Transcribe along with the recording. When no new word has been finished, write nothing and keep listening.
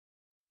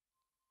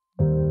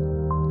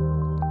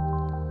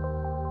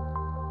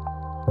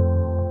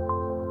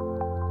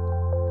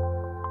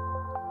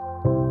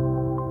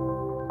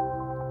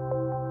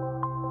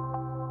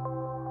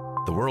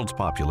world's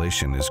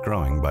population is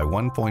growing by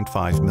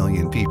 1.5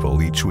 million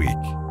people each week.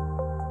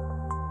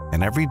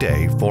 And every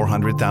day,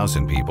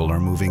 400,000 people are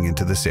moving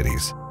into the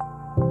cities.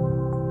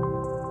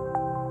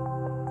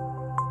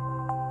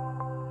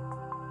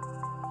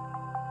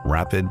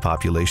 Rapid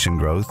population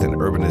growth and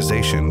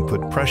urbanization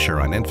put pressure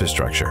on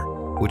infrastructure,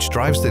 which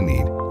drives the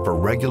need for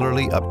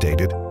regularly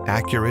updated,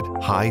 accurate,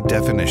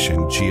 high-definition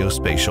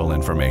geospatial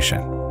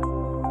information.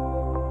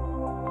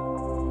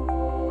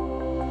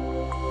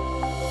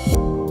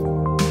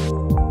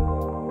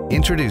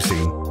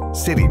 Introducing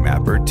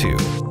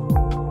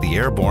CityMapper-2, the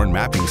airborne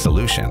mapping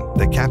solution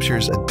that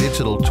captures a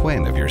digital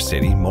twin of your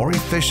city more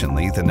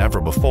efficiently than ever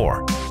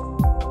before.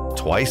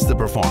 Twice the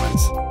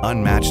performance,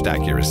 unmatched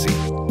accuracy,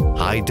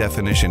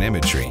 high-definition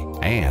imagery,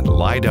 and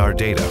LiDAR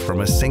data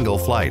from a single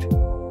flight.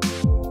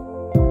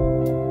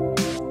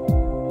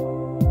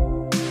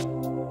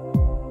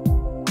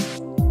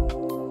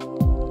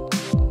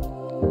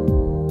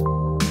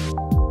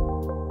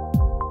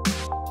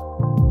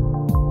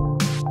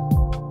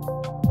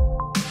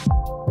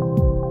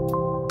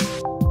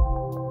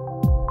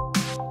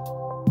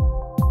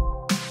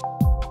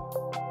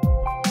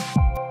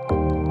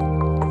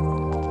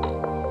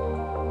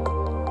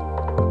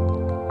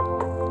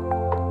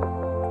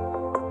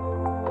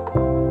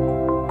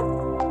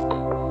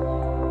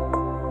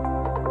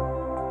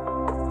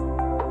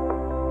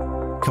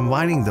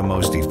 Combining the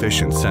most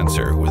efficient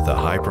sensor with a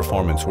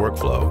high-performance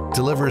workflow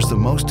delivers the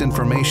most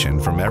information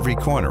from every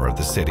corner of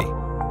the city,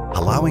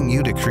 allowing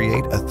you to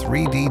create a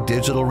 3D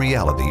digital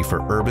reality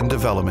for urban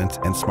development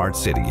and smart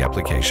city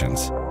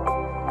applications.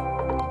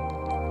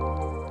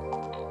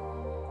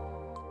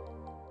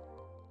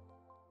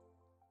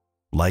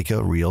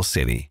 Leica Real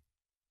City.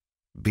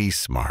 Be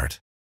smart.